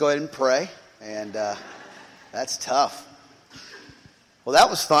Go ahead and pray, and that's tough. Well, that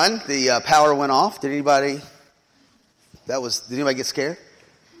was fun. The power went off. Did anybody get scared?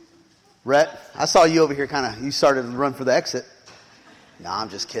 Rhett, I saw you over here you started to run for the exit. No, I'm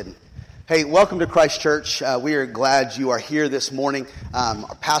just kidding. Hey, welcome to Christ Church. We are glad you are here this morning.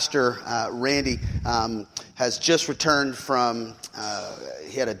 Our pastor, Randy, has just returned from,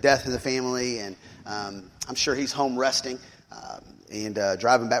 he had a death in the family, and I'm sure he's home resting. And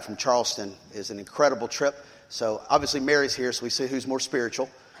driving back from Charleston is an incredible trip. So obviously Mary's here, so we see who's more spiritual.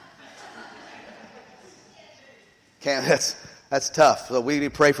 That's tough. So we need to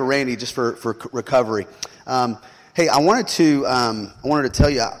pray for Randy just for recovery. Hey, I wanted to tell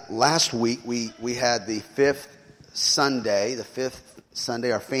you, last week we had the fifth Sunday,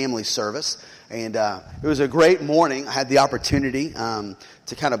 our family service, and it was a great morning. I had the opportunity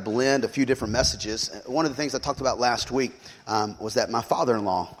to kind of blend a few different messages. One of the things I talked about last week was that my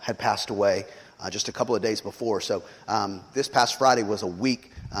father-in-law had passed away just a couple of days before. So this past Friday was a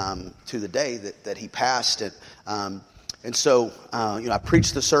week to the day that he passed. And so I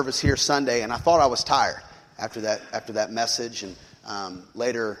preached the service here Sunday, and I thought I was tired after that message. And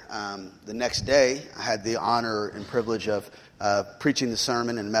later the next day, I had the honor and privilege of preaching the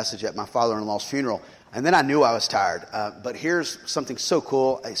sermon and message at my father-in-law's funeral. And then I knew I was tired. But here's something so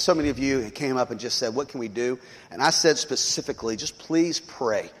cool. So many of you came up and just said, what can we do? And I said specifically, just please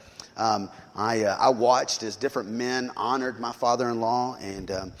pray. I watched as different men honored my father-in-law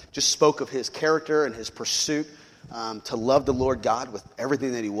and just spoke of his character and his pursuit to love the Lord God with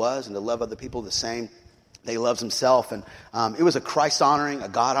everything that he was and to love other people the same that he loves himself. And it was a Christ-honoring, a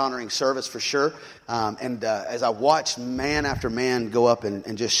God-honoring service for sure. And as I watched man after man go up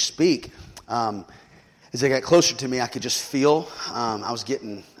and just speak, as they got closer to me, I could just feel I was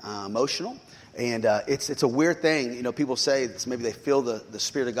getting emotional. And it's a weird thing. People say maybe they feel the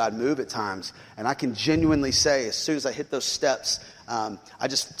Spirit of God move at times. And I can genuinely say, as soon as I hit those steps,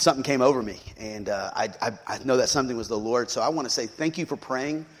 something came over me. And I know that something was the Lord. So I want to say thank you for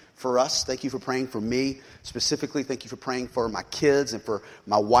praying for us. Thank you for praying for me specifically. Thank you for praying for my kids and for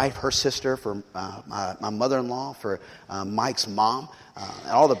my wife, her sister, for my mother-in-law, for Mike's mom,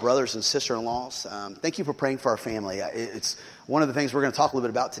 and all the brothers and sister-in-laws. Thank you for praying for our family. It's one of the things we're going to talk a little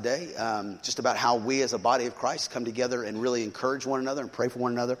bit about today, just about how we as a body of Christ come together and really encourage one another and pray for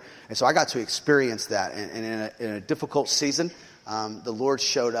one another. And so I got to experience that. And in a difficult season, the Lord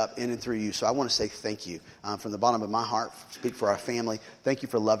showed up in and through you. So I want to say thank you from the bottom of my heart. Speak for our family. Thank you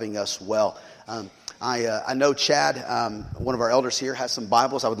for loving us well. I know Chad, one of our elders here, has some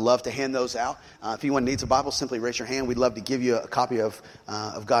Bibles. I would love to hand those out. If anyone needs a Bible, simply raise your hand. We'd love to give you a copy of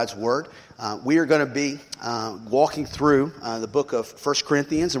God's Word. We are going to be walking through the book of 1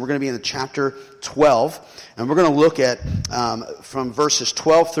 Corinthians, and we're going to be in the chapter 12. And we're going to look at from verses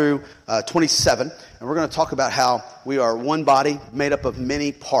 12 through 27. And we're going to talk about how we are one body made up of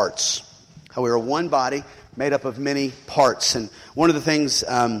many parts. How we are one body made up of many parts. And one of the things...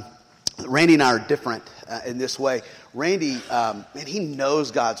 Randy and I are different in this way. Randy, he knows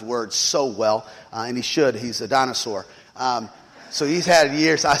God's Word so well, and he should. He's a dinosaur. So he's had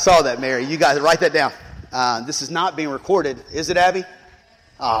years. I saw that, Mary. You guys write that down. This is not being recorded. Is it, Abby?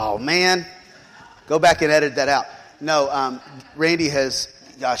 Oh, man. Go back and edit that out. No, Randy has,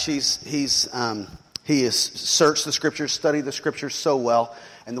 he has searched the Scriptures, studied the Scriptures so well.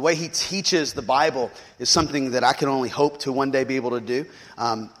 And the way he teaches the Bible is something that I can only hope to one day be able to do.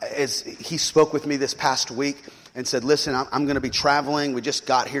 As he spoke with me this past week and said, listen, I'm going to be traveling. We just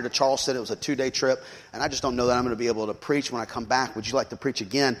got here to Charleston. It was a 2-day trip. And I just don't know that I'm going to be able to preach when I come back. Would you like to preach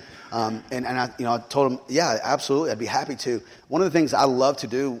again? And I told him, yeah, absolutely. I'd be happy to. One of the things I love to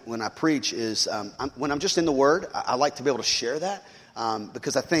do when I preach is when I'm just in the Word, I like to be able to share that.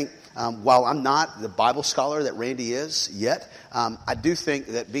 Because I think while I'm not the Bible scholar that Randy is yet, I do think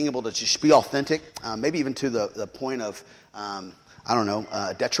that being able to just be authentic, maybe even to the point of,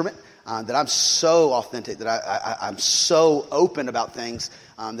 detriment, that I'm so authentic, that I'm so open about things,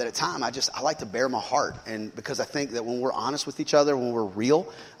 that at times I like to bare my heart. And because I think that when we're honest with each other, when we're real,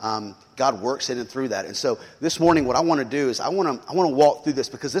 God works in and through that. And so this morning what I want to do is I want to walk through this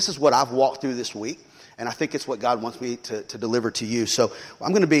because this is what I've walked through this week. And I think it's what God wants me to deliver to you. So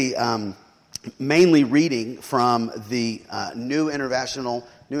I'm going to be mainly reading from the New International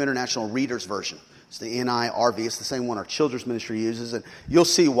Reader's Version. It's the NIRV. It's the same one our children's ministry uses. And you'll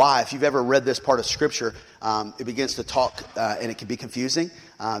see why. If you've ever read this part of Scripture, it begins to talk, and it can be confusing.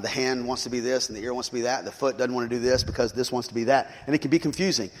 The hand wants to be this, and the ear wants to be that. The foot doesn't want to do this because this wants to be that. And it can be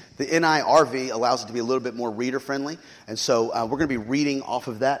confusing. The NIRV allows it to be a little bit more reader-friendly. And so we're going to be reading off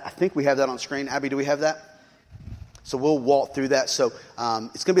of that. I think we have that on screen. Abby, do we have that? So we'll walk through that. So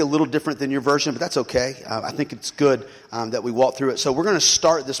it's going to be a little different than your version, but that's okay. I think it's good that we walk through it. So we're going to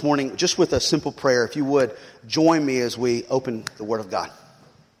start this morning just with a simple prayer. If you would, join me as we open the Word of God.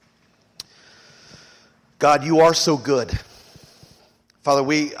 God, you are so good. Father,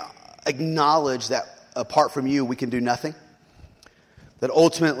 we acknowledge that apart from you, we can do nothing. That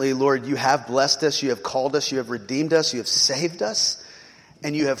ultimately, Lord, you have blessed us, you have called us, you have redeemed us, you have saved us,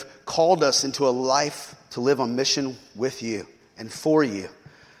 and you have called us into a life to live on mission with you and for you.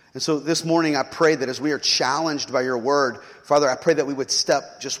 And so this morning, I pray that as we are challenged by your word, Father, I pray that we would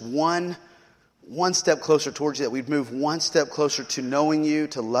step just one step closer towards you, that we'd move one step closer to knowing you,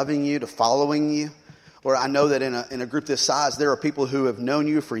 to loving you, to following you. Lord, I know that in a group this size, there are people who have known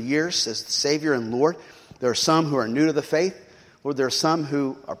you for years as the Savior and Lord. There are some who are new to the faith. Lord, there are some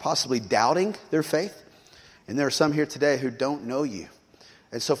who are possibly doubting their faith. And there are some here today who don't know you.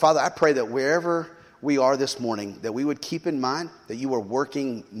 And so, Father, I pray that wherever we are this morning, that we would keep in mind that you are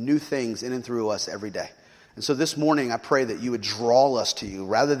working new things in and through us every day. And so this morning, I pray that you would draw us to you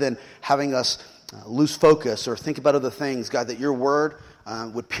rather than having us lose focus or think about other things. God, that your word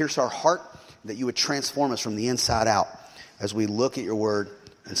would pierce our heart, that you would transform us from the inside out as we look at your word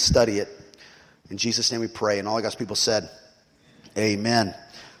and study it. In Jesus' name we pray. And all God's people said, amen.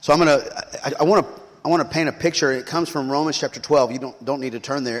 So I want to paint a picture. It comes from Romans chapter 12. You don't need to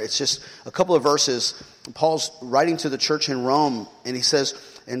turn there. It's just a couple of verses. Paul's writing to the church in Rome, and he says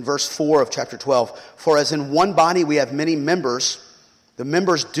in verse 4 of chapter 12, "For as in one body we have many members, the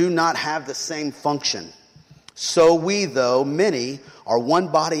members do not have the same function. So we, though many, are one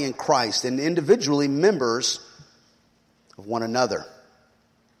body in Christ, and individually members of one another.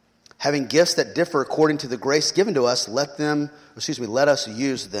 Having gifts that differ according to the grace given to us, let us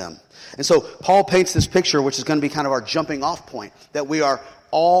use them." And so Paul paints this picture, which is going to be kind of our jumping off point, that we are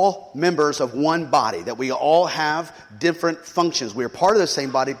all members of one body, that we all have different functions. We are part of the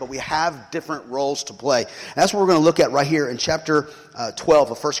same body, but we have different roles to play. And that's what we're going to look at right here in chapter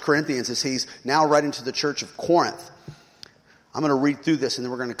 12 of 1 Corinthians, as he's now writing to the church of Corinth. I'm going to read through this, and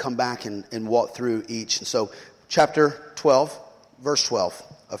then we're going to come back and walk through each. And so chapter 12, verse 12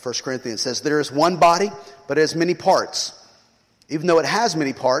 of 1 Corinthians says, "There is one body, but it has many parts. Even though it has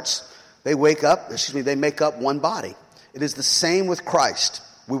many parts, they make up one body. It is the same with Christ.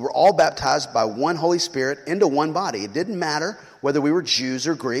 We were all baptized by one Holy Spirit into one body. It didn't matter whether we were Jews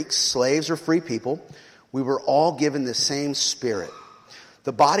or Greeks, slaves or free people. We were all given the same Spirit.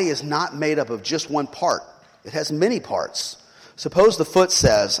 The body is not made up of just one part. It has many parts. Suppose the foot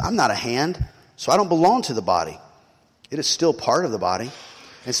says, 'I'm not a hand, so I don't belong to the body.' It is still part of the body.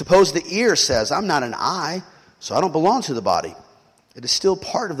 And suppose the ear says, 'I'm not an eye, so I don't belong to the body.' It is still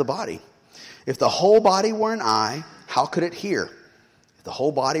part of the body. If the whole body were an eye, how could it hear? If the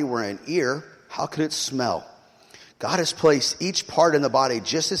whole body were an ear, how could it smell? God has placed each part in the body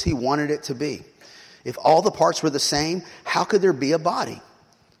just as he wanted it to be. If all the parts were the same, how could there be a body?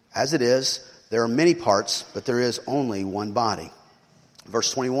 As it is, there are many parts, but there is only one body."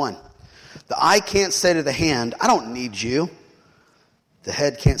 Verse 21. "The eye can't say to the hand, 'I don't need you.' The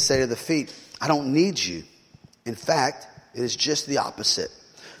head can't say to the feet, 'I don't need you.' In fact, it is just the opposite.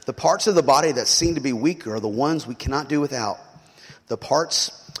 The parts of the body that seem to be weaker are the ones we cannot do without. The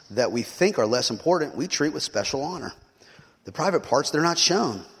parts that we think are less important, we treat with special honor. The private parts, they're not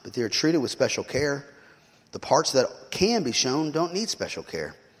shown, but they are treated with special care. The parts that can be shown don't need special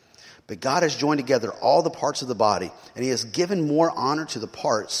care. But God has joined together all the parts of the body, and he has given more honor to the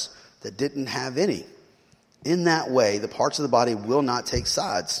parts that didn't have any. In that way, the parts of the body will not take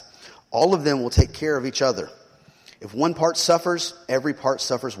sides. All of them will take care of each other. If one part suffers, every part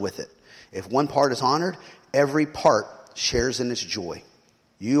suffers with it. If one part is honored, every part shares in its joy.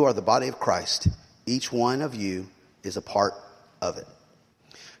 You are the body of Christ. Each one of you is a part of it."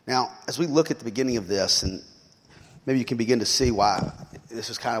 Now, as we look at the beginning of this, and maybe you can begin to see why this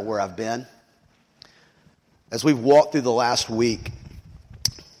is kind of where I've been. As we've walked through the last week,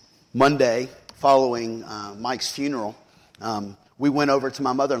 Monday, following Mike's funeral, we went over to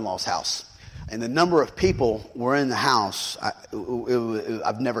my mother-in-law's house. And the number of people were in the house,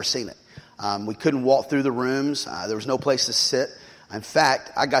 I've never seen it. We couldn't walk through the rooms. There was no place to sit. In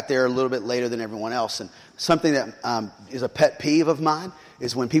fact, I got there a little bit later than everyone else. And something that is a pet peeve of mine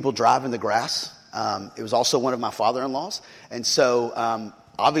is when people drive in the grass. It was also one of my father-in-law's. And so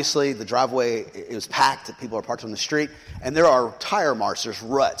obviously the driveway, it was packed. People are parked on the street. And there are tire marks. There's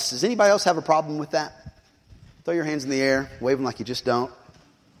ruts. Does anybody else have a problem with that? Throw your hands in the air. Wave them like you just don't.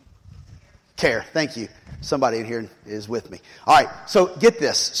 Care. Thank you. Somebody in here is with me. All right. So get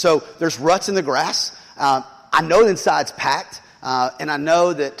this. So there's ruts in the grass. I know the inside's packed. And I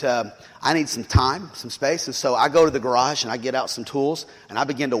know that I need some time, some space. And so I go to the garage and I get out some tools and I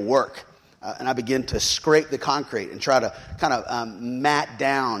begin to work. And I begin to scrape the concrete and try to kind of mat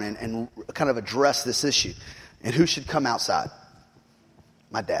down and kind of address this issue. And who should come outside?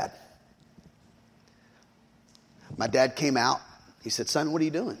 My dad. My dad came out. He said, son, what are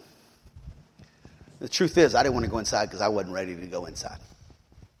you doing? The truth is, I didn't want to go inside because I wasn't ready to go inside.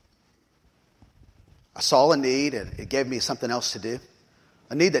 I saw a need, and it gave me something else to do.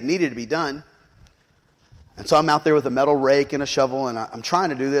 A need that needed to be done. And so I'm out there with a metal rake and a shovel, and I'm trying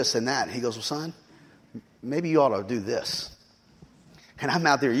to do this and that. And he goes, well, son, maybe you ought to do this. And I'm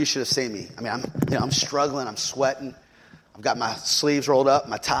out there. You should have seen me. I mean, I'm struggling. I'm sweating. I've got my sleeves rolled up,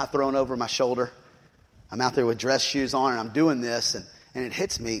 my tie thrown over my shoulder. I'm out there with dress shoes on, and I'm doing this, and it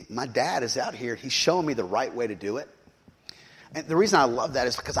hits me. My dad is out here. He's showing me the right way to do it. And the reason I love that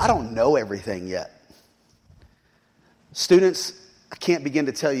is because I don't know everything yet. Students, I can't begin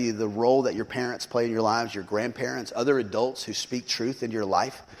to tell you the role that your parents play in your lives, your grandparents, other adults who speak truth into your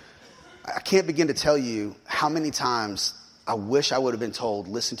life. I can't begin to tell you how many times I wish I would have been told,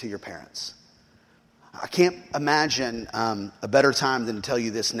 listen to your parents. I can't imagine a better time than to tell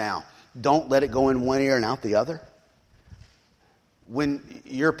you this now. Don't let it go in one ear and out the other. When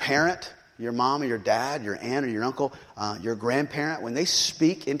your parent, your mom or your dad, your aunt or your uncle, your grandparent, when they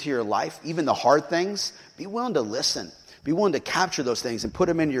speak into your life, even the hard things, be willing to listen. Be willing to capture those things and put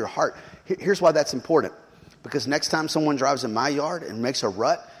them into your heart. Here's why that's important. Because next time someone drives in my yard and makes a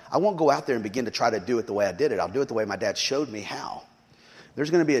rut, I won't go out there and begin to try to do it the way I did it. I'll do it the way my dad showed me how.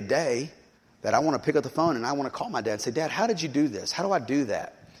 There's going to be a day that I want to pick up the phone and I want to call my dad and say, Dad, how did you do this? How do I do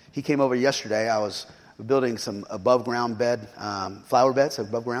that? He came over yesterday. I was building some above ground bed, flower beds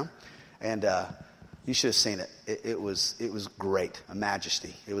above ground. And you should have seen it. It was great, a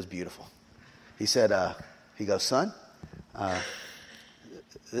majesty. It was beautiful. He said, he goes, son,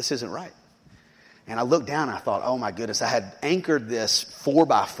 this isn't right. And I looked down and I thought, oh my goodness, I had anchored this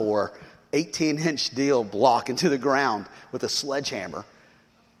 4x4, 18-inch deal block into the ground with a sledgehammer.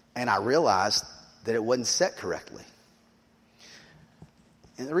 And I realized that it wasn't set correctly.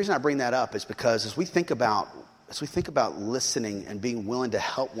 And the reason I bring that up is because as we think about listening and being willing to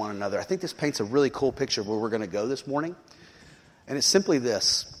help one another, I think this paints a really cool picture of where we're going to go this morning. And it's simply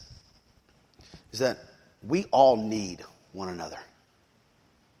this, is that we all need one another.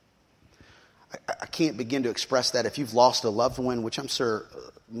 I can't begin to express that. If you've lost a loved one, which I'm sure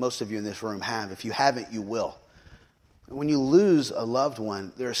most of you in this room have, if you haven't, you will. When you lose a loved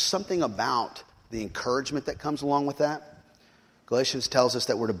one, there's something about the encouragement that comes along with that. Galatians tells us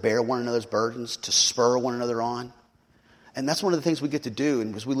that we're to bear one another's burdens, to spur one another on. And that's one of the things we get to do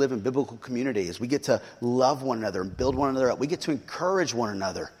and as we live in biblical community is we get to love one another and build one another up. We get to encourage one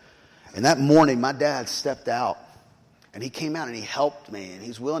another. And that morning, my dad stepped out and he came out and he helped me and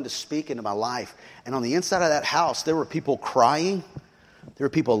he's willing to speak into my life. And on the inside of that house, there were people crying. There were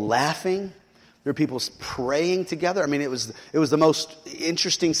people laughing. There were people praying together. I mean, it was the most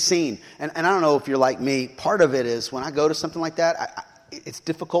interesting scene. And I don't know if you're like me. Part of it is when I go to something like that, it's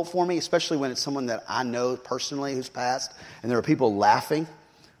difficult for me, especially when it's someone that I know personally who's passed. And there are people laughing,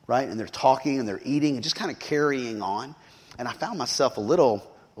 right? And they're talking and they're eating and just kind of carrying on. And I found myself a little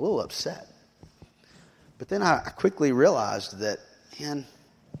upset. But then I quickly realized that, man,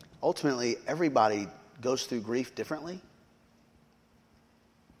 ultimately everybody goes through grief differently.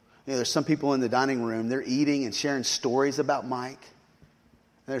 You know, there's some people in the dining room, they're eating and sharing stories about Mike.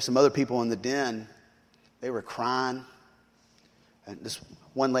 And there's some other people in the den, they were crying. And this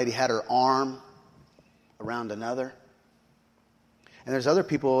one lady had her arm around another. And there's other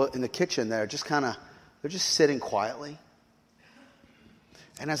people in the kitchen that are just they're just sitting quietly.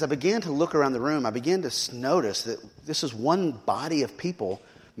 And as I began to look around the room, I began to notice that this is one body of people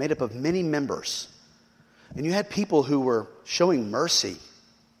made up of many members. And you had people who were showing mercy.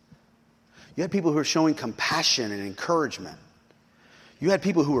 You had people who were showing compassion and encouragement. You had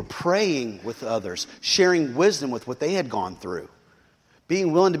people who were praying with others, sharing wisdom with what they had gone through,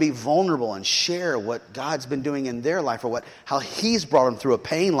 being willing to be vulnerable and share what God's been doing in their life or how He's brought them through a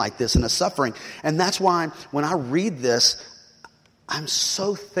pain like this and a suffering. And that's why when I read this, I'm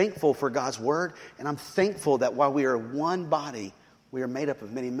so thankful for God's word, and I'm thankful that while we are one body, we are made up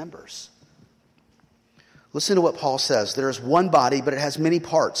of many members. Listen to what Paul says. There is one body, but it has many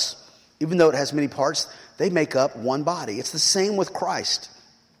parts. Even though it has many parts, they make up one body. It's the same with Christ.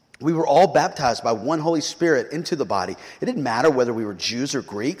 We were all baptized by one Holy Spirit into the body. It didn't matter whether we were Jews or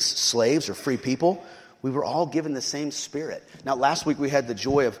Greeks, slaves or free people. We were all given the same Spirit. Now, last week we had the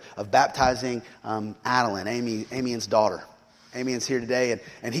joy of baptizing Adeline, Amian's daughter. Amian's here today,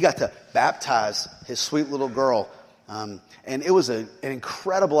 and he got to baptize his sweet little girl, And it was an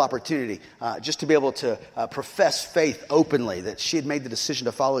incredible opportunity just to be able to profess faith openly, that she had made the decision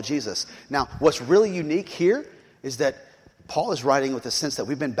to follow Jesus. Now, what's really unique here is that Paul is writing with the sense that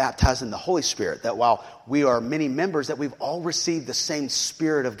we've been baptized in the Holy Spirit, that while we are many members, that we've all received the same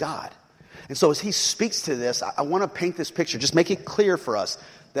Spirit of God. And so as he speaks to this, I want to paint this picture, just make it clear for us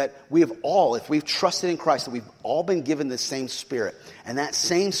that we have all, if we've trusted in Christ, that we've all been given the same Spirit. And that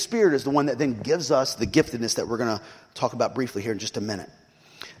same Spirit is the one that then gives us the giftedness that we're going to talk about briefly here in just a minute.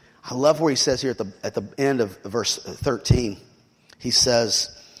 I love where he says here at the end of verse 13, he says,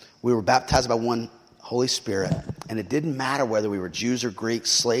 we were baptized by one Holy Spirit, and it didn't matter whether we were Jews or Greeks,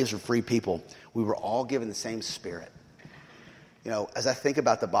 slaves or free people. We were all given the same Spirit. You know, as I think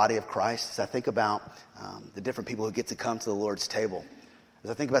about the body of Christ, as I think about the different people who get to come to the Lord's table, as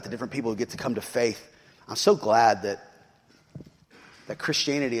I think about the different people who get to come to faith, I'm so glad that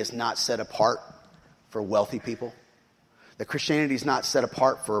Christianity is not set apart for wealthy people, that Christianity is not set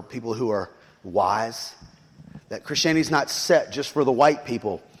apart for people who are wise, that Christianity is not set just for the white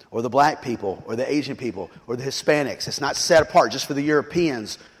people or the black people or the Asian people or the Hispanics. It's not set apart just for the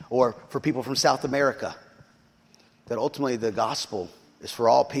Europeans or for people from South America. That ultimately the gospel is for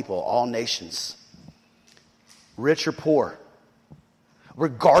all people, all nations, rich or poor.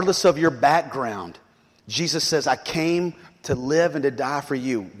 Regardless of your background, Jesus says, I came to live and to die for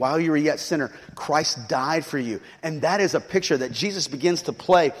you. While you were yet sinner, Christ died for you. And that is a picture that Jesus begins to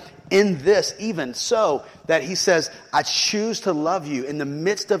play in this, even so that he says, I choose to love you in the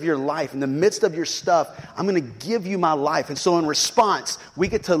midst of your life, in the midst of your stuff. I'm going to give you my life. And so in response, we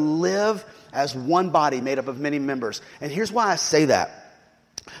get to live as one body made up of many members. And here's why I say that.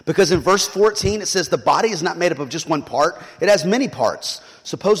 Because in verse 14, it says the body is not made up of just one part. It has many parts.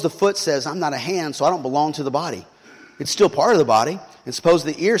 Suppose the foot says, I'm not a hand, so I don't belong to the body. It's still part of the body. And suppose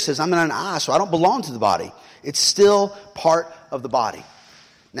the ear says, I'm not an eye, so I don't belong to the body. It's still part of the body.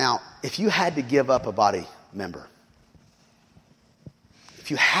 Now, if you had to give up a body member,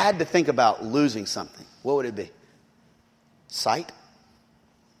 if you had to think about losing something, what would it be? Sight?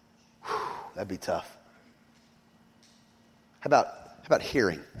 Whew, that'd be tough. How about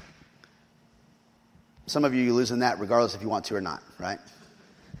hearing? Some of you are losing that regardless if you want to or not, right?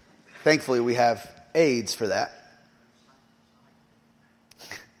 Thankfully, we have aids for that.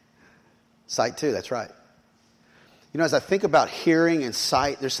 Sight too, that's right. You know, as I think about hearing and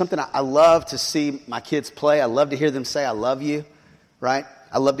sight, there's something I love to see my kids play. I love to hear them say, I love you, right?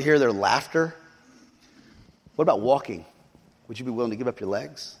 I love to hear their laughter. What about walking? Would you be willing to give up your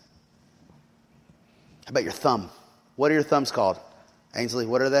legs? How about your thumb? What are your thumbs called? Ainsley,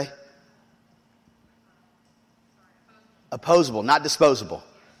 what are they? Opposable, not disposable.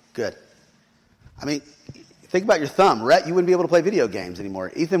 Good. I mean, think about your thumb. Rhett, you wouldn't be able to play video games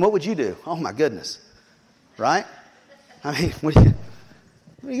anymore. Ethan, what would you do? Oh, my goodness. Right? I mean, what are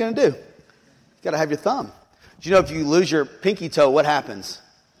you going to do? You got to have your thumb. Do you know if you lose your pinky toe, what happens?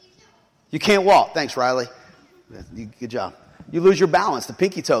 You can't walk. Thanks, Riley. Good job. You lose your balance. The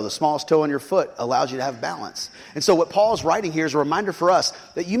pinky toe, the smallest toe on your foot, allows you to have balance. And so what Paul's writing here is a reminder for us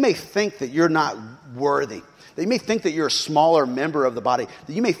that you may think that you're not worthy, that you may think that you're a smaller member of the body,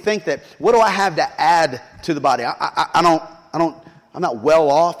 that you may think that, what do I have to add to the body? I'm not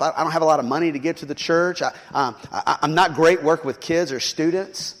well off. I don't have a lot of money to give to the church. I'm not great working with kids or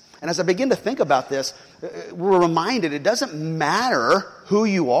students. And as I begin to think about this, we're reminded it doesn't matter who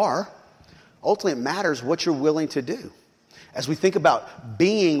you are. Ultimately, it matters what you're willing to do. As we think about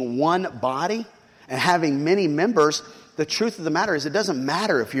being one body and having many members, the truth of the matter is it doesn't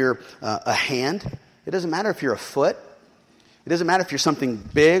matter if you're a hand. It doesn't matter if you're a foot. It doesn't matter if you're something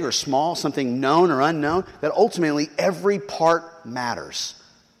big or small, something known or unknown, that ultimately every part matters.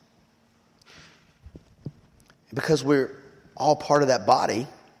 Because we're all part of that body,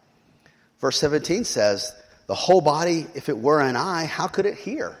 verse 17 says, the whole body, if it were an eye, how could it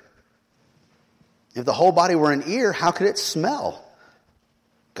hear? If the whole body were an ear, how could it smell?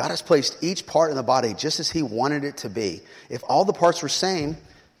 God has placed each part in the body just as he wanted it to be. If all the parts were same,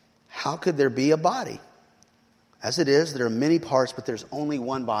 how could there be a body? As it is, there are many parts, but there's only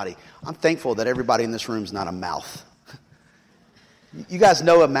one body. I'm thankful that everybody in this room is not a mouth. You guys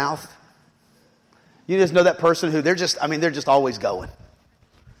know a mouth? You just know that person who they're just always going,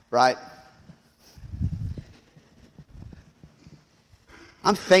 right?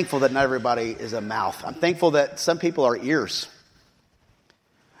 I'm thankful that not everybody is a mouth. I'm thankful that some people are ears.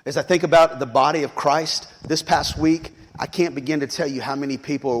 As I think about the body of Christ this past week, I can't begin to tell you how many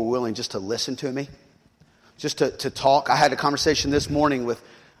people are willing just to listen to me, just to talk. I had a conversation this morning with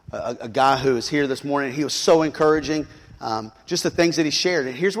a guy who was here this morning. He was so encouraging, just the things that he shared.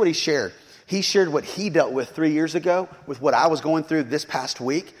 And here's what he shared. He shared what he dealt with 3 years ago with what I was going through this past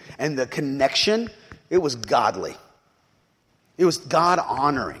week. And the connection, it was godly. It was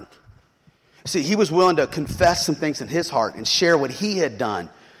God-honoring. See, he was willing to confess some things in his heart and share what he had done.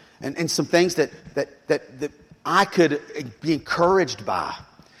 And some things that I could be encouraged by.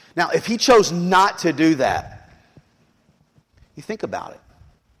 Now, if he chose not to do that, you think about it.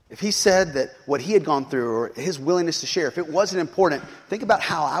 If he said that what he had gone through or his willingness to share, if it wasn't important, think about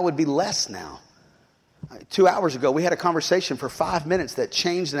how I would be less now. 2 hours ago, we had a conversation for 5 minutes that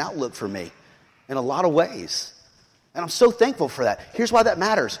changed an outlook for me in a lot of ways. And I'm so thankful for that. Here's why that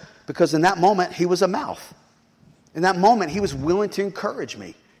matters. Because in that moment, he was a mouth. In that moment, he was willing to encourage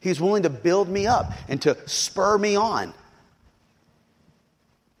me. He was willing to build me up and to spur me on.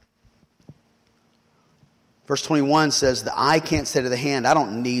 Verse 21 says, the eye can't say to the hand, I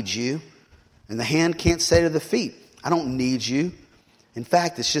don't need you. And the hand can't say to the feet, I don't need you. In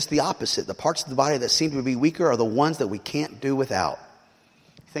fact, it's just the opposite. The parts of the body that seem to be weaker are the ones that we can't do without.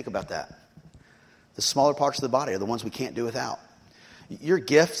 Think about that. The smaller parts of the body are the ones we can't do without. Your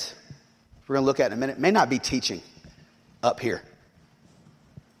gift, we're going to look at in a minute, may not be teaching up here.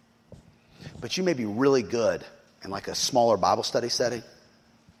 But you may be really good in like a smaller Bible study setting,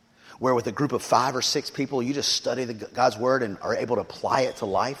 where with a group of 5 or 6 people, you just study God's Word and are able to apply it to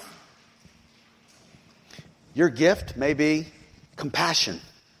life. Your gift may be compassion.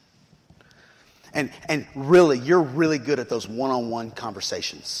 And really, you're really good at those one-on-one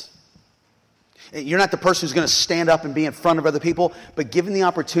conversations. You're not the person who's going to stand up and be in front of other people, but given the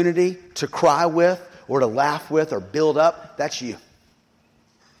opportunity to cry with or to laugh with or build up, that's you.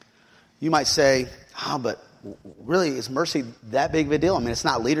 You might say, but really, is mercy that big of a deal? I mean, it's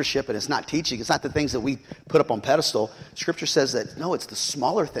not leadership and it's not teaching. It's not the things that we put up on pedestal. Scripture says that, no, it's the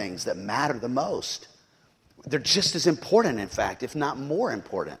smaller things that matter the most. They're just as important, in fact, if not more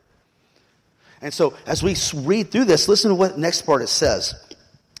important. And so as we read through this, listen to what the next part it says.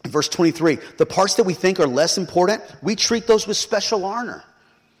 In verse 23, the parts that we think are less important, we treat those with special honor.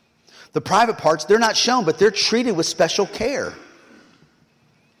 The private parts, they're not shown, but they're treated with special care.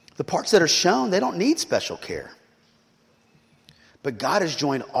 The parts that are shown, they don't need special care. But God has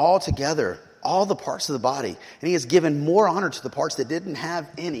joined all together, all the parts of the body, and he has given more honor to the parts that didn't have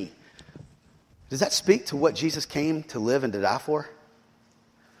any. Does that speak to what Jesus came to live and to die for?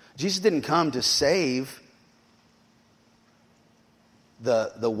 Jesus didn't come to save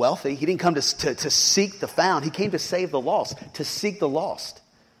the wealthy. He didn't come to seek the found. He came to save the lost, to seek the lost.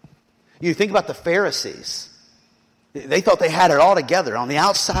 You think about the Pharisees. They thought they had it all together. On the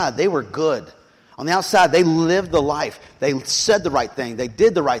outside, they were good. On the outside, they lived the life. They said the right thing. They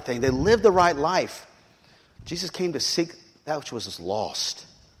did the right thing. They lived the right life. Jesus came to seek that which was lost.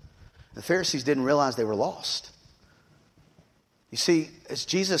 The Pharisees didn't realize they were lost. You see,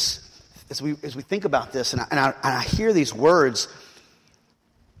 as we think about this, and I hear these words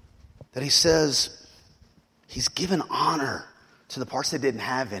that he says, he's given honor to the parts that didn't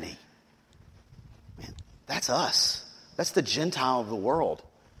have any. Man, that's us. That's the Gentile of the world,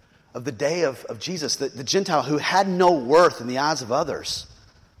 of the day of Jesus, the Gentile who had no worth in the eyes of others.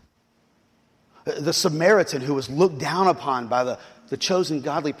 The Samaritan who was looked down upon by the chosen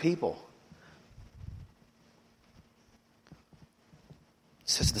godly people. It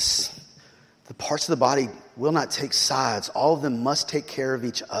says the parts of the body will not take sides. All of them must take care of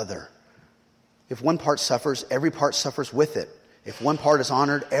each other. If one part suffers, every part suffers with it. If one part is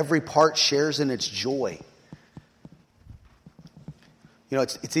honored, every part shares in its joy. You know,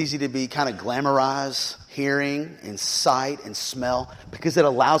 it's easy to be kind of glamorize hearing and sight and smell because it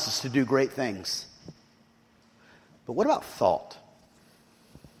allows us to do great things. But what about thought?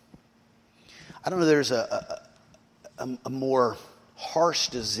 I don't know, there's a more harsh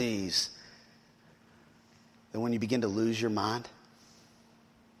disease than when you begin to lose your mind.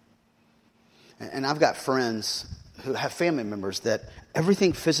 And I've got friends who have family members that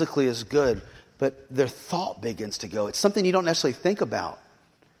everything physically is good, but their thought begins to go. It's something you don't necessarily think about.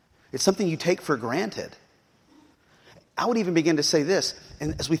 It's something you take for granted. I would even begin to say this,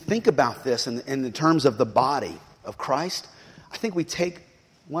 and as we think about this in the terms of the body of Christ, I think we take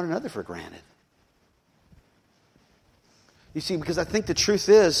one another for granted. You see, because I think the truth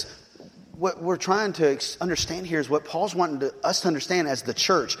is, what we're trying to understand here is what Paul's wanting us to understand as the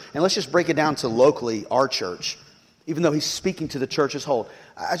church. And let's just break it down to locally, our church. Even though he's speaking to the church as a whole.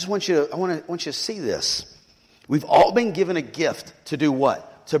 I want you to see this. We've all been given a gift to do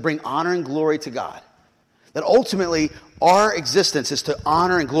what? To bring honor and glory to God. That ultimately our existence is to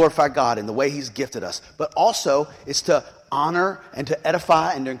honor and glorify God in the way he's gifted us. But also it's to honor and to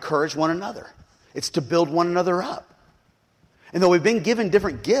edify and to encourage one another. It's to build one another up. And though we've been given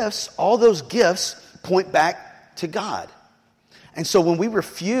different gifts, all those gifts point back to God. And so when we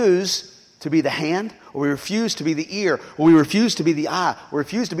refuse to be the hand, or we refuse to be the ear, or we refuse to be the eye, or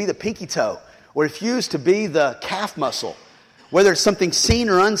refuse to be the pinky toe, or refuse to be the calf muscle, whether it's something seen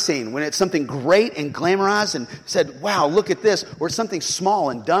or unseen, when it's something great and glamorized and said, wow, look at this, or it's something small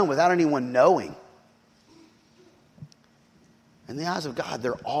and done without anyone knowing. In the eyes of God,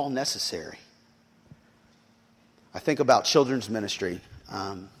 they're all necessary. I think about children's ministry.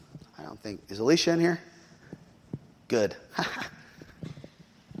 I don't think, is Alicia in here? Good.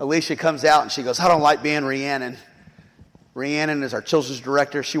 Alicia comes out and she goes, I don't like being Rhiannon. Rhiannon is our children's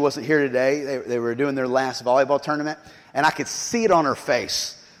director. She wasn't here today. They were doing their last volleyball tournament. And I could see it on her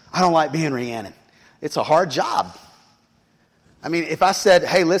face. I don't like being Rhiannon. It's a hard job. I mean, if I said,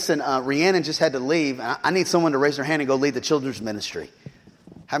 hey, listen, Rhiannon just had to leave. I need someone to raise their hand and go lead the children's ministry.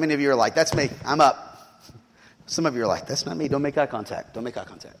 How many of you are like, that's me. I'm up. Some of you are like, that's not me. Don't make eye contact. Don't make eye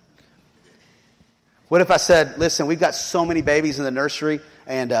contact. What if I said, listen, we've got so many babies in the nursery,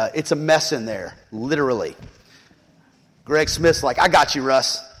 and it's a mess in there, literally. Greg Smith's like, I got you,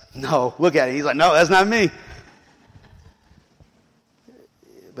 Russ. No, look at it. He's like, no, that's not me.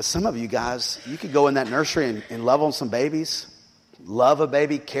 But some of you guys, you could go in that nursery and love on some babies, love a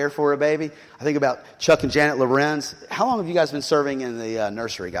baby, care for a baby. I think about Chuck and Janet Lorenz. How long have you guys been serving in the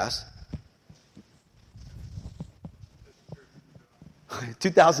nursery, guys?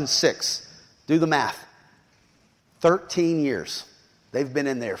 2006. Do the math. 13 years. They've been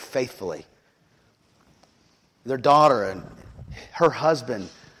in there faithfully. Their daughter and her husband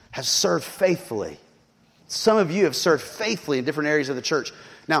have served faithfully. Some of you have served faithfully in different areas of the church.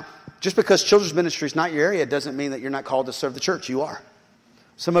 Now, just because children's ministry is not your area doesn't mean that you're not called to serve the church. You are.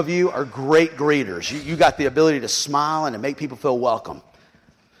 Some of you are great greeters. You got the ability to smile and to make people feel welcome.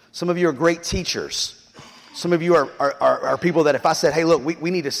 Some of you are great teachers. Some of you are people that if I said, hey, look, we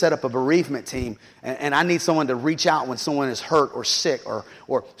need to set up a bereavement team and I need someone to reach out when someone is hurt or sick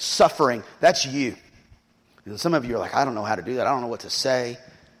or suffering, that's you. And some of you are like, I don't know how to do that. I don't know what to say.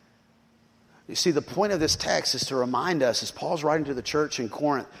 You see, the point of this text is to remind us, as Paul's writing to the church in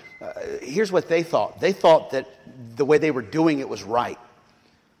Corinth, here's what they thought. They thought that the way they were doing it was right.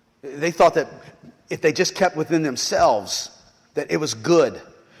 They thought that if they just kept within themselves, that it was good.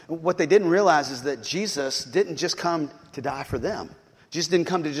 What they didn't realize is that Jesus didn't just come to die for them. Jesus didn't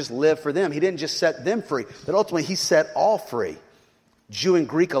come to just live for them. He didn't just set them free, but ultimately he set all free. Jew and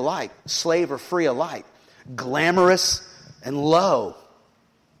Greek alike, slave or free alike, glamorous and low,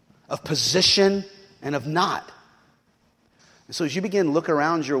 of position and of not. And so as you begin to look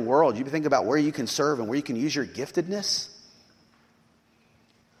around your world, you think about where you can serve and where you can use your giftedness.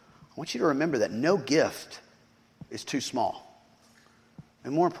 I want you to remember that no gift is too small.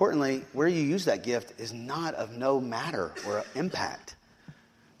 And more importantly, where you use that gift is not of no matter or impact.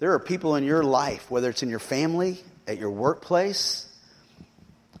 There are people in your life, whether it's in your family, at your workplace,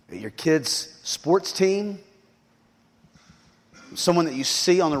 at your kids' sports team, someone that you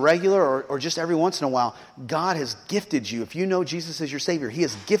see on the regular or just every once in a while, God has gifted you. If you know Jesus as your Savior, He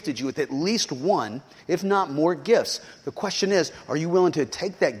has gifted you with at least one, if not more gifts. The question is, are you willing to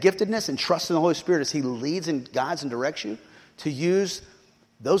take that giftedness and trust in the Holy Spirit as He leads and guides and directs you to use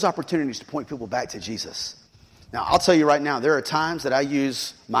those opportunities to point people back to Jesus? Now, I'll tell you right now, there are times that I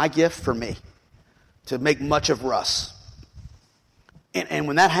use my gift for me to make much of Russ. And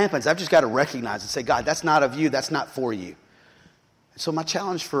when that happens, I've just got to recognize and say, God, that's not of you, that's not for you. So my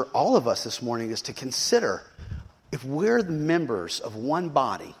challenge for all of us this morning is to consider, if we're the members of one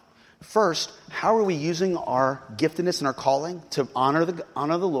body, first, how are we using our giftedness and our calling to honor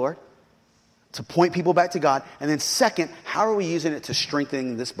the Lord, to point people back to God? And then second, how are we using it to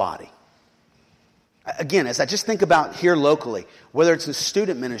strengthen this body? Again, as I just think about here locally, whether it's in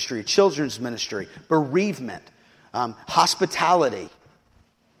student ministry, children's ministry, bereavement, hospitality,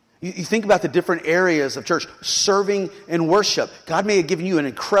 you think about the different areas of church, serving and worship. God may have given you an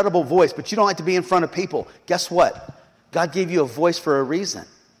incredible voice, but you don't like to be in front of people. Guess what? God gave you a voice for a reason.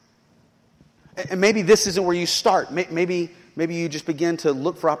 And maybe this isn't where you start. Maybe you just begin to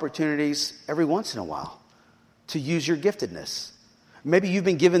look for opportunities every once in a while to use your giftedness. Maybe you've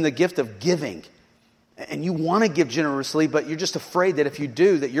been given the gift of giving, and you want to give generously, but you're just afraid that if you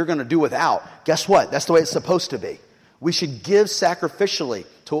do, that you're going to do without. Guess what? That's the way it's supposed to be. We should give sacrificially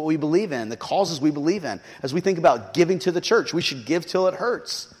to what we believe in, the causes we believe in. As we think about giving to the church, we should give till it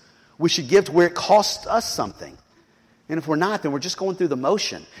hurts. We should give to where it costs us something. And if we're not, then we're just going through the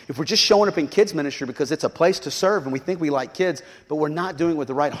motion. If we're just showing up in kids ministry because it's a place to serve and we think we like kids, but we're not doing it with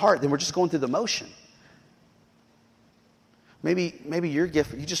the right heart, then we're just going through the motion. Maybe your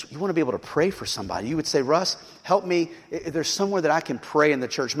gift, you want to be able to pray for somebody. You would say, Russ, help me. If there's somewhere that I can pray in the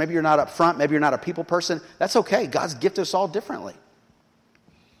church. Maybe you're not up front. Maybe you're not a people person. That's okay. God's gifted us all differently.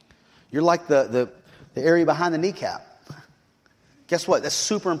 You're like the area behind the kneecap. Guess what? That's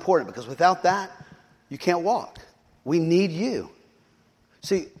super important, because without that, you can't walk. We need you.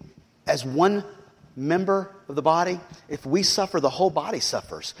 See, as one member of the body, if we suffer, the whole body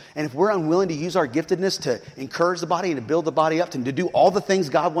suffers. And if we're unwilling to use our giftedness to encourage the body and to build the body up and to do all the things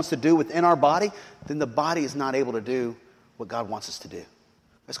God wants to do within our body, then the body is not able to do what God wants us to do.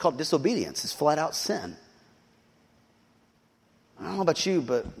 It's called disobedience. It's flat out sin. I don't know about you,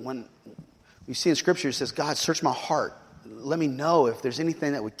 but when you see in Scripture, it says, God, search my heart. Let me know if there's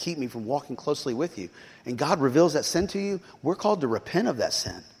anything that would keep me from walking closely with you. And God reveals that sin to you. We're called to repent of that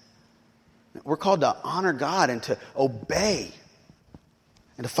sin. We're called to honor God and to obey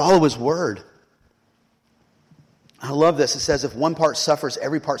and to follow His word. I love this. It says, if one part suffers,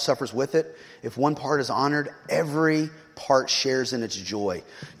 every part suffers with it. If one part is honored, every part shares in its joy.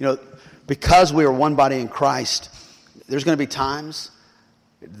 You know, because we are one body in Christ, there's going to be times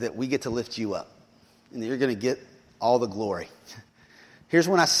that we get to lift you up. And you're going to get all the glory. Here's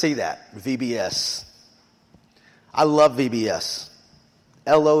when I see that, VBS. I love VBS.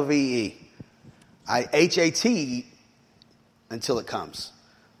 LOVE. I HAT until it comes.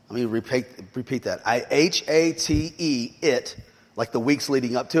 Let me repeat that. I HATE it, like the weeks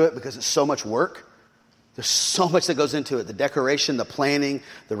leading up to it, because it's so much work. There's so much that goes into it. The decoration, the planning,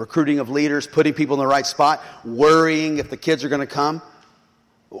 the recruiting of leaders, putting people in the right spot, worrying if the kids are going to come,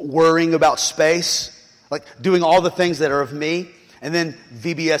 worrying about space, like doing all the things that are of me. And then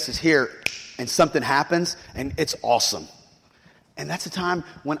VBS is here and something happens and it's awesome. And that's a time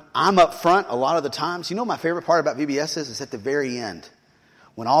when I'm up front a lot of the times. You know, my favorite part about VBS is at the very end,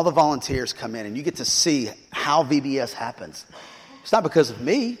 when all the volunteers come in and you get to see how VBS happens. It's not because of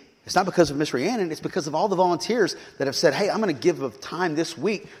me. It's not because of Miss Rhiannon. It's because of all the volunteers that have said, hey, I'm going to give of time this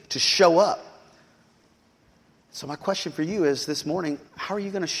week to show up. So my question for you is this morning, how are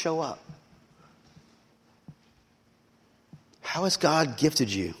you going to show up? How has God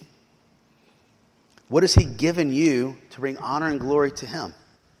gifted you? What has He given you to bring honor and glory to Him?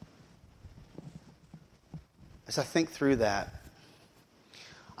 As I think through that,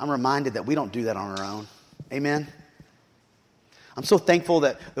 I'm reminded that we don't do that on our own. Amen? I'm so thankful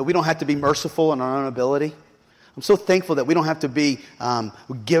that we don't have to be merciful in our own ability. I'm so thankful that we don't have to be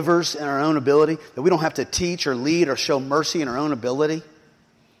givers in our own ability, that we don't have to teach or lead or show mercy in our own ability.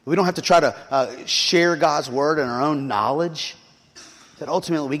 We don't have to try to share God's word in our own knowledge. That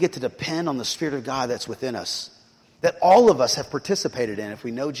ultimately we get to depend on the Spirit of God that's within us, that all of us have participated in if we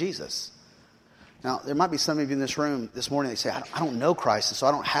know Jesus. Now, there might be some of you in this room this morning that say, I don't know Christ, and so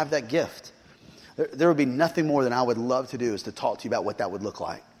I don't have that gift. There would be nothing more than I would love to do is to talk to you about what that would look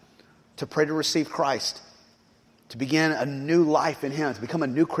like. To pray to receive Christ, to begin a new life in Him, to become a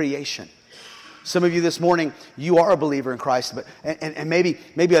new creation. Some of you this morning, you are a believer in Christ, but and maybe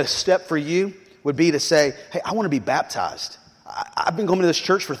a step for you would be to say, hey, I want to be baptized. I've been going to this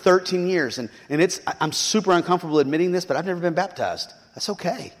church for 13 years, and I'm super uncomfortable admitting this, but I've never been baptized. That's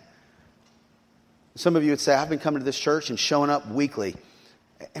okay. Some of you would say, I've been coming to this church and showing up weekly.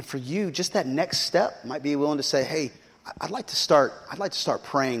 And for you, just that next step might be willing to say, hey, I'd like to start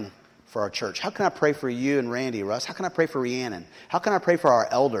praying for our church. How can I pray for you and Randy, Russ? How can I pray for Rhiannon? How can I pray for our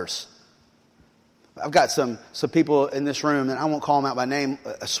elders? I've got some people in this room, and I won't call them out by name.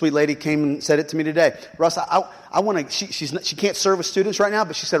 A sweet lady came and said it to me today. Russ, I want to. She can't serve with students right now,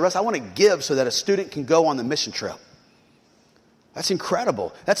 but she said, Russ, I want to give so that a student can go on the mission trip. That's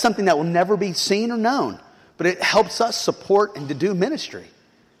incredible. That's something that will never be seen or known, but it helps us support and to do ministry.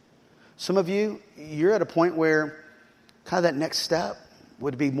 Some of you, you're at a point where kind of that next step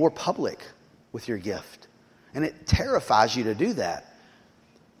would be more public with your gift, and it terrifies you to do that.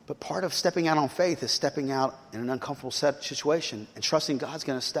 But part of stepping out on faith is stepping out in an uncomfortable situation and trusting God's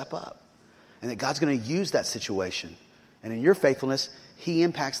going to step up and that God's going to use that situation. And in your faithfulness, He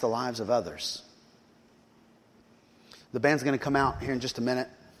impacts the lives of others. The band's going to come out here in just a minute,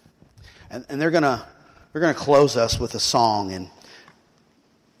 and they're going to close us with a song. And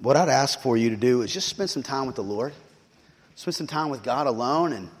what I'd ask for you to do is just spend some time with the Lord. Spend some time with God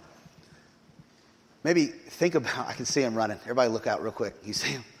alone, and maybe think about, I can see him running. Everybody look out real quick. You see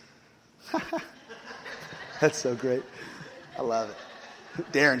him? That's so great. I love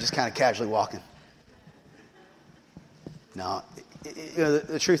it. Darren just kind of casually walking. No,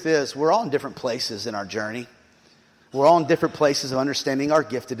 the truth is we're all in different places in our journey. We're all in different places of understanding our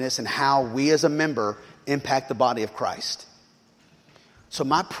giftedness and how we as a member impact the body of Christ. So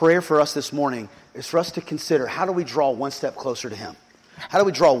my prayer for us this morning is for us to consider, how do we draw one step closer to Him? How do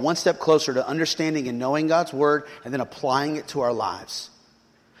we draw one step closer to understanding and knowing God's Word and then applying it to our lives?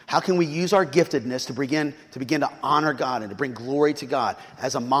 How can we use our giftedness to begin to honor God and to bring glory to God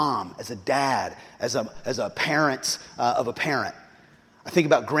as a mom, as a dad, as a parent of a parent? I think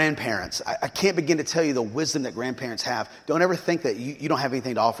about grandparents. I can't begin to tell you the wisdom that grandparents have. Don't ever think that you don't have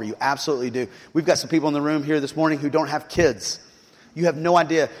anything to offer. You absolutely do. We've got some people in the room here this morning who don't have kids. You have no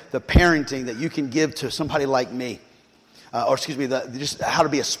idea the parenting that you can give to somebody like me. Just how to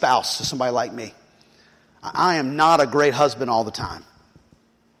be a spouse to somebody like me. I am not a great husband all the time.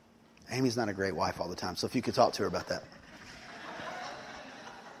 Amy's not a great wife all the time, so if you could talk to her about that.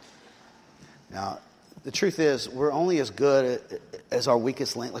 Now, the truth is, we're only as good as our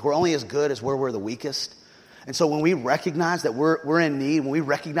weakest link. Like, we're only as good as where we're the weakest. And so when we recognize that we're in need, when we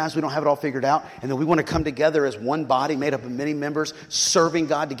recognize we don't have it all figured out, and that we want to come together as one body made up of many members, serving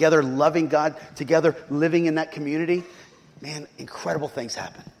God together, loving God together, living in that community, man, incredible things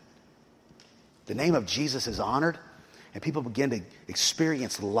happen. The name of Jesus is honored, and people begin to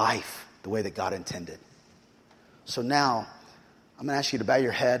experience life the way that God intended. So now, I'm going to ask you to bow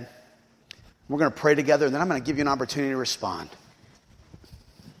your head. We're going to pray together, and then I'm going to give you an opportunity to respond.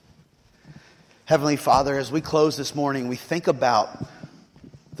 Heavenly Father, as we close this morning, we think about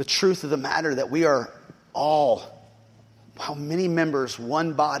the truth of the matter that we are all, how many members,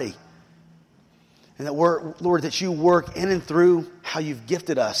 one body. And that Lord, that you work in and through how you've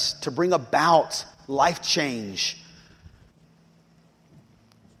gifted us to bring about life change.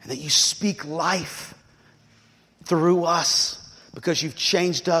 And that you speak life through us because you've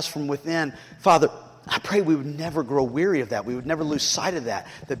changed us from within. Father, I pray we would never grow weary of that. We would never lose sight of that.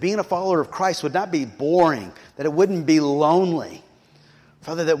 That being a follower of Christ would not be boring. That it wouldn't be lonely.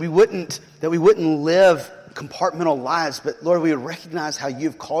 Father, that we wouldn't live compartmental lives. But Lord, we would recognize how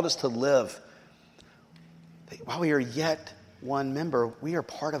you've called us to live. That while we are yet one member, we are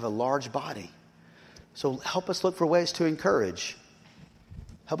part of a large body. So help us look for ways to encourage.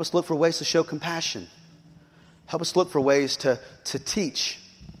 Help us look for ways to show compassion. Help us look for ways to teach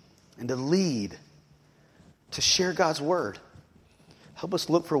and to lead, to share God's word. Help us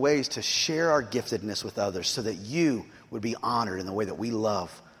look for ways to share our giftedness with others so that you would be honored in the way that we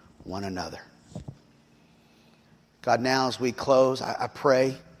love one another. God, now as we close, I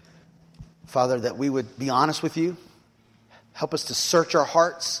pray, Father, that we would be honest with you. Help us to search our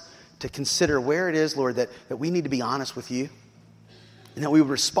hearts, to consider where it is, Lord, that we need to be honest with you, and that we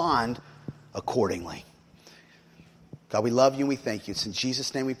would respond accordingly. God, we love you and we thank you. It's in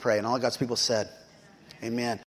Jesus' name we pray. And all of God's people said, amen.